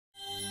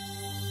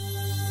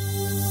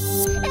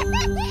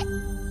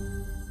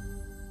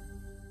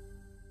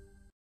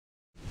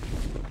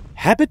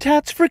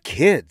Habitats for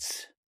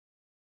kids.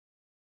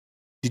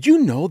 Did you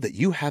know that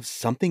you have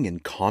something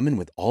in common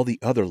with all the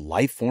other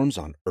life forms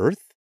on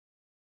Earth?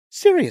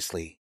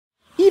 Seriously,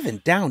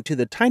 even down to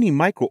the tiny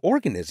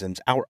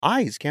microorganisms our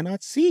eyes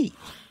cannot see.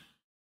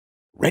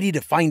 Ready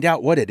to find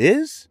out what it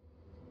is?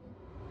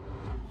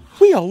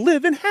 We all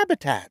live in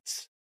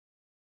habitats.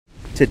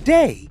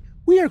 Today,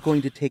 we are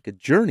going to take a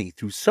journey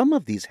through some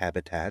of these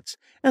habitats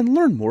and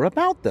learn more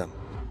about them.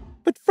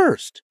 But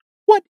first,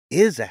 what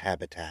is a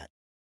habitat?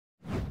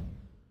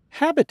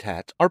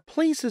 Habitats are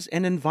places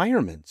and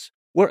environments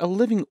where a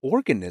living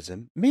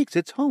organism makes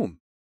its home,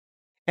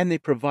 and they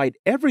provide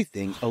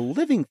everything a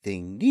living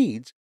thing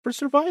needs for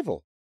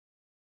survival.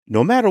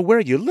 No matter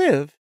where you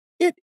live,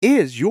 it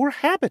is your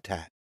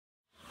habitat.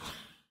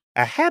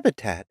 A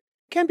habitat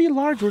can be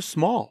large or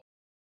small,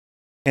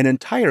 an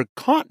entire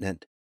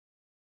continent,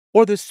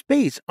 or the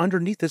space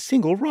underneath a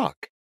single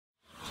rock.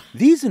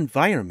 These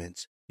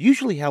environments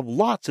usually have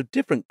lots of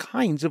different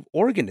kinds of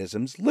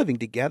organisms living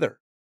together,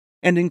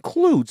 and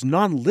includes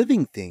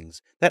non-living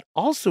things that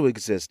also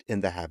exist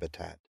in the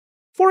habitat.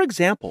 For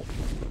example,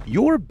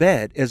 your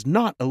bed is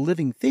not a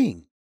living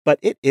thing, but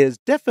it is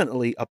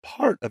definitely a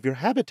part of your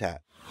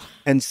habitat,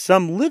 and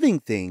some living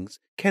things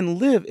can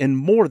live in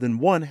more than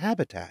one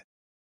habitat.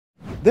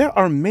 There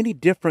are many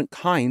different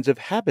kinds of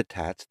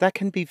habitats that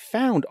can be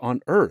found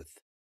on Earth.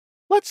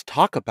 Let's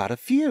talk about a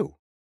few.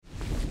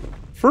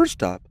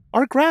 First up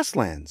are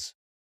grasslands.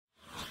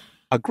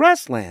 A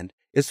grassland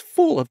is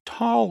full of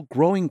tall,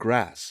 growing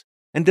grass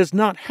and does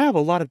not have a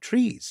lot of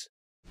trees.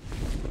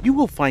 You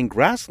will find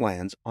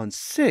grasslands on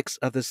 6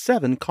 of the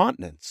 7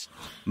 continents,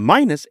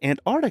 minus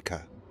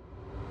Antarctica.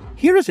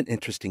 Here is an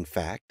interesting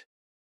fact.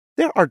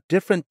 There are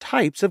different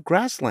types of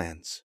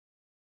grasslands.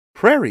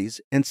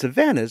 Prairies and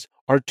savannas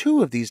are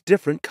 2 of these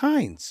different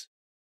kinds.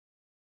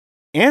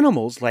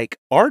 Animals like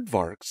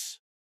aardvarks,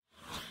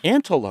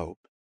 antelope,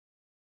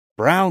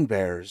 brown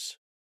bears,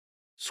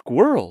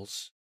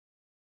 squirrels,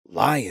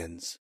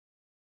 lions,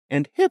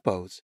 and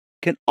hippos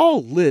can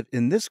all live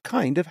in this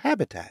kind of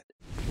habitat.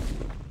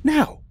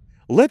 Now,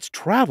 let's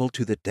travel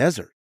to the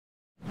desert.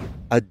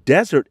 A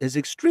desert is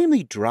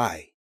extremely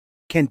dry,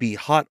 can be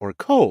hot or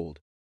cold,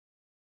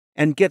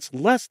 and gets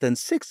less than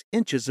 6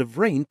 inches of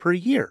rain per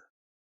year.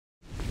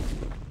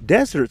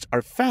 Deserts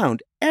are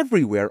found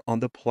everywhere on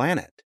the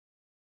planet.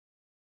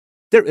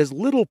 There is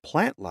little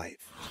plant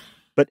life,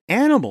 but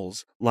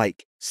animals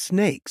like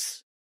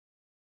snakes,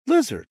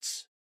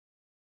 lizards,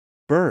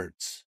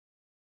 birds,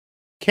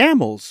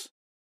 camels,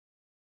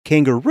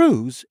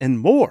 kangaroos, and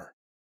more,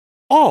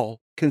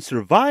 all can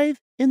survive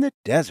in the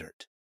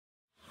desert.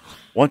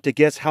 Want to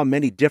guess how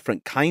many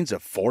different kinds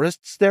of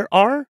forests there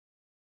are?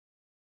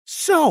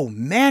 So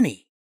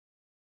many!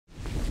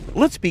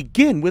 Let's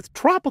begin with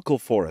tropical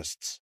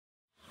forests.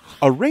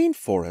 A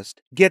rainforest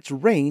gets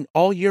rain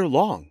all year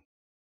long,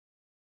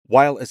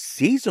 while a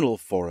seasonal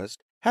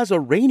forest has a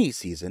rainy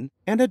season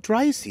and a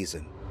dry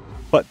season.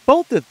 But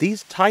both of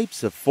these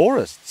types of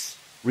forests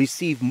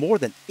receive more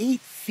than 8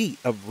 feet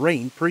of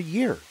rain per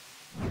year.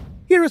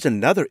 Here is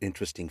another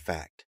interesting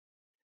fact.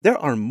 There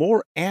are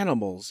more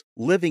animals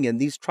living in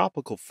these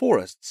tropical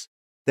forests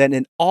than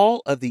in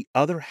all of the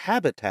other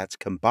habitats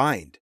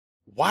combined.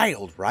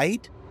 Wild,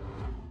 right?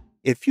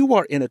 If you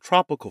are in a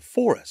tropical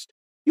forest,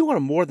 you are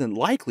more than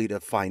likely to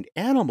find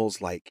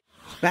animals like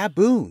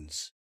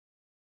baboons,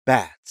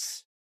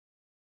 bats,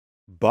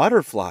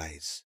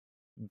 butterflies,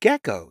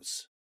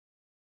 geckos,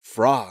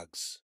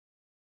 frogs,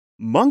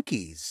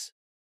 monkeys,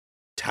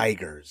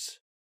 tigers,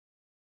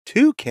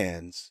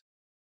 toucans,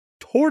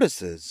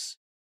 tortoises,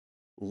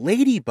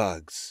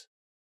 ladybugs,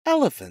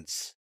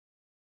 elephants,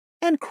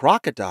 and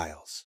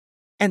crocodiles,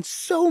 and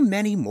so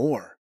many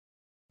more.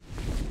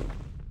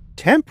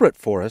 Temperate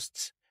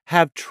forests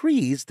have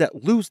trees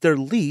that lose their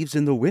leaves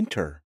in the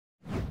winter,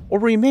 or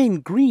remain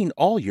green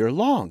all year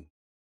long,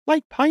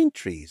 like pine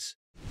trees.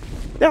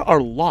 There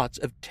are lots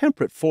of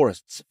temperate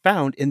forests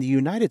found in the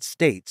United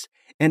States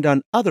and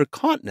on other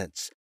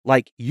continents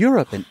like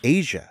Europe and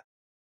Asia.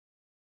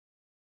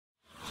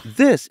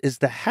 This is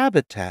the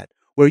habitat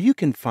where you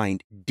can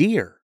find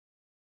deer,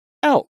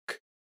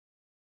 elk,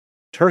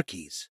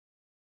 turkeys,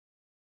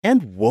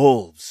 and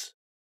wolves.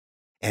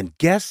 And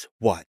guess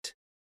what?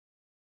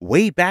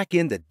 Way back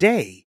in the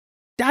day,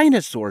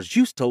 dinosaurs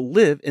used to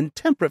live in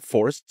temperate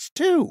forests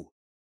too.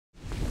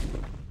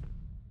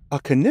 A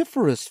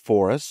coniferous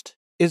forest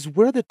is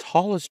where the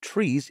tallest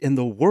trees in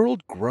the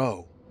world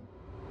grow.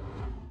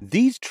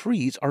 These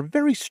trees are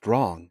very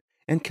strong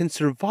and can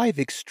survive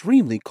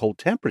extremely cold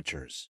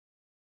temperatures.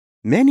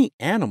 Many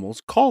animals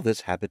call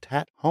this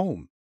habitat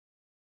home.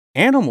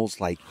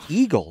 Animals like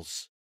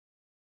eagles,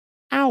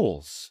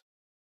 owls,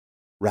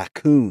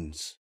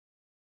 raccoons,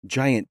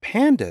 giant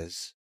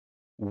pandas,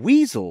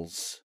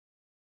 weasels,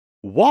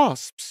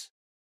 wasps,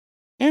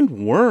 and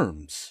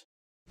worms.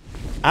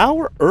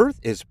 Our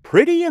Earth is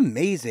pretty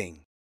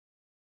amazing.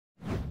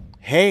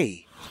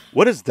 Hey,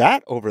 what is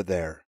that over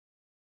there?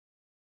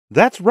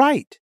 That's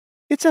right,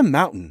 it's a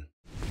mountain.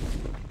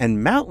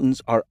 And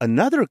mountains are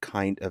another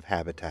kind of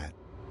habitat.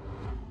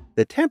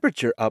 The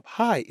temperature up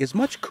high is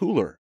much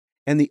cooler,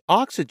 and the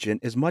oxygen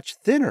is much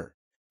thinner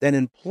than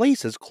in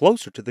places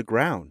closer to the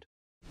ground.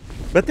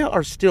 But there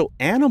are still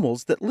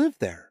animals that live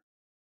there.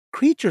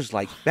 Creatures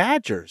like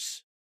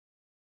badgers,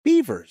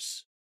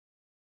 beavers,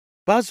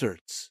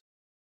 buzzards,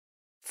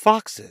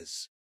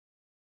 foxes,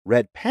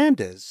 red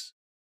pandas,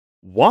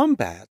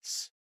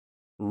 wombats,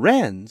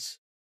 wrens,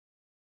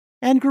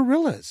 and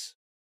gorillas.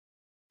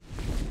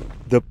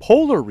 The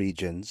polar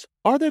regions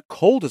are the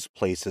coldest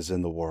places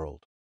in the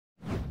world,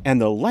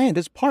 and the land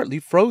is partly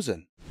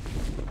frozen.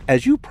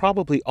 As you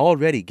probably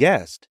already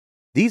guessed,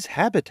 these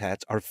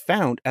habitats are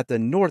found at the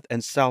north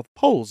and south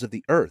poles of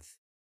the Earth.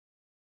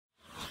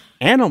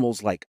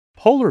 Animals like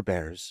polar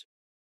bears,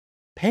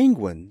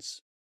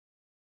 penguins,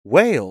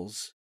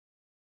 whales,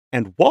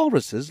 and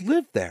walruses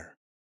live there.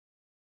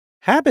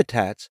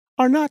 Habitats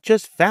are not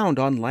just found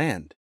on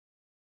land.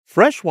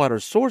 Freshwater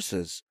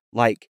sources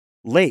like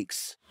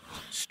lakes,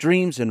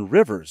 streams and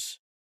rivers,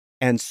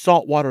 and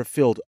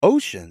saltwater-filled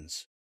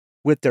oceans,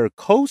 with their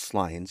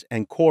coastlines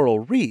and coral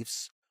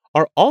reefs,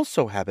 are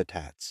also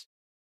habitats.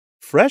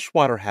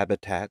 Freshwater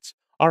habitats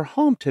are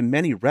home to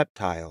many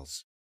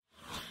reptiles,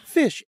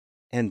 fish,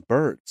 and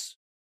birds.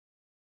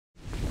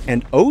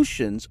 And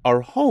oceans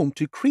are home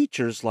to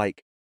creatures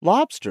like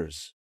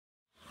lobsters,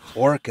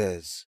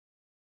 orcas,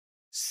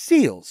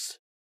 seals,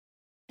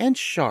 and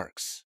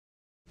sharks.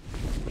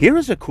 Here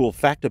is a cool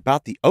fact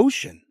about the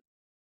ocean.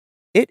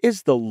 It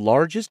is the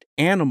largest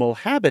animal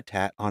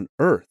habitat on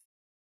Earth.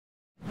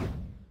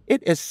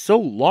 It is so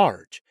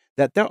large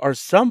that there are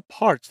some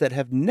parts that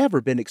have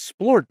never been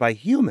explored by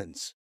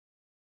humans.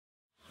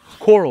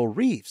 Coral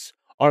reefs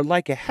are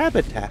like a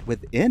habitat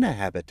within a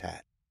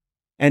habitat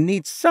and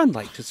need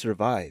sunlight to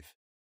survive.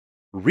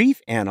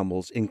 Reef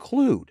animals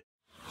include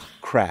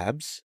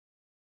crabs,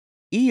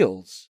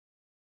 eels,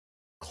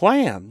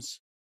 clams,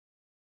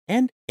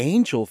 and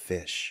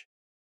angelfish.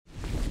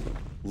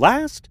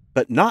 Last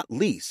but not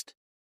least,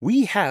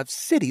 we have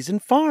cities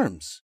and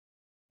farms.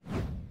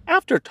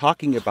 After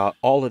talking about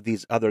all of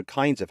these other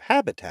kinds of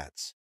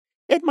habitats,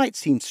 it might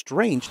seem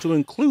strange to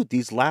include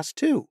these last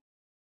two,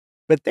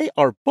 but they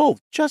are both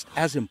just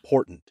as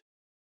important.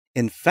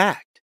 In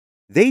fact,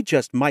 they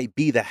just might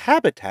be the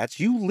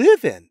habitats you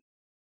live in.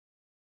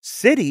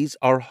 Cities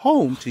are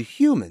home to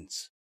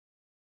humans,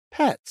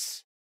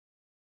 pets,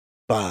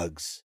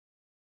 bugs,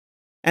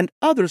 and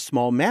other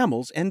small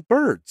mammals and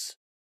birds.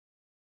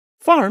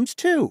 Farms,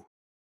 too.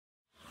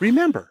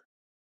 Remember,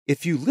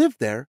 if you live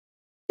there,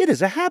 it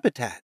is a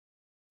habitat.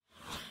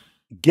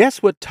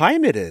 Guess what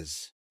time it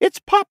is? It's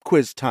pop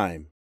quiz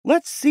time.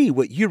 Let's see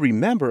what you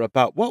remember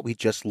about what we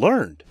just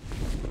learned.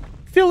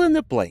 Fill in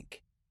the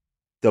blank.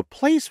 The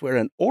place where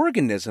an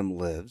organism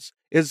lives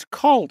is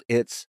called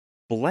its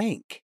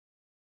blank.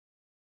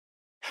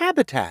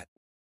 Habitat.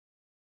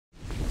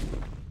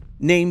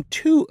 Name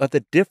two of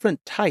the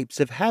different types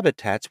of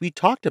habitats we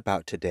talked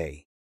about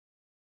today.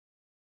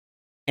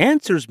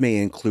 Answers may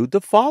include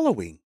the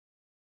following: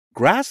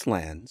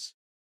 grasslands,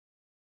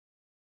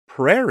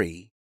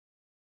 prairie,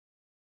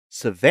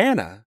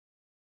 savanna,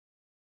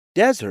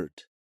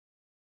 desert,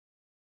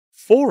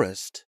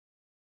 forest,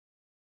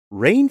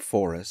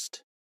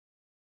 rainforest,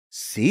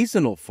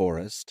 seasonal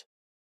forest,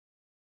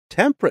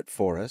 temperate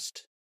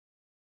forest,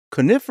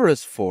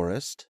 coniferous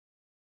forest,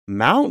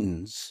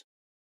 mountains,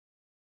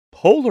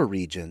 polar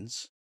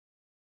regions,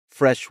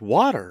 fresh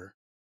water,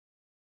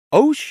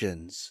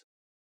 oceans,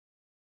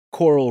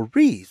 coral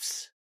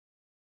reefs,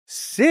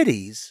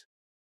 cities,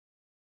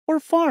 or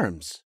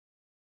farms.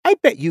 I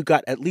bet you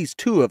got at least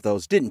two of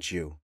those, didn't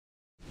you?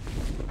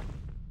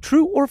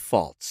 True or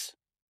false?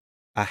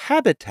 A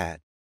habitat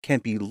can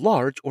be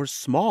large or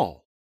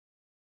small.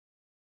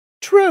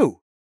 True!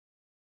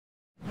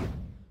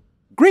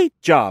 Great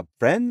job,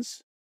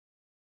 friends!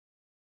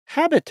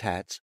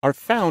 Habitats are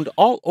found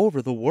all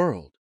over the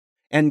world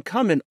and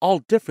come in all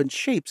different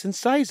shapes and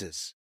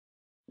sizes.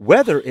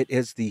 Whether it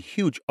is the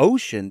huge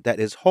ocean that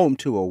is home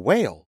to a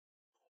whale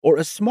or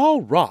a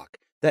small rock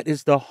that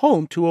is the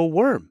home to a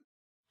worm,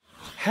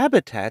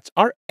 habitats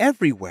are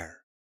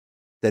everywhere.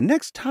 The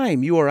next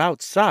time you are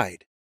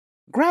outside,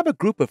 grab a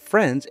group of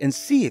friends and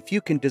see if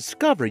you can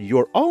discover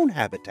your own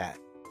habitat.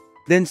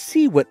 Then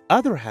see what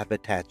other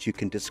habitats you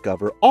can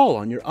discover all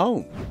on your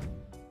own.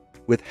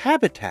 With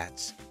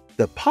habitats,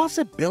 the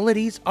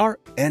possibilities are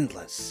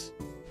endless.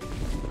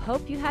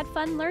 Hope you had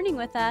fun learning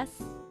with us.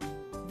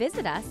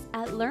 Visit us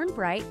at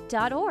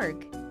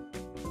learnbright.org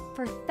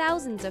for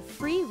thousands of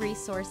free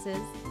resources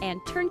and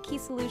turnkey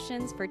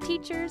solutions for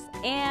teachers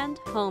and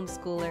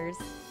homeschoolers.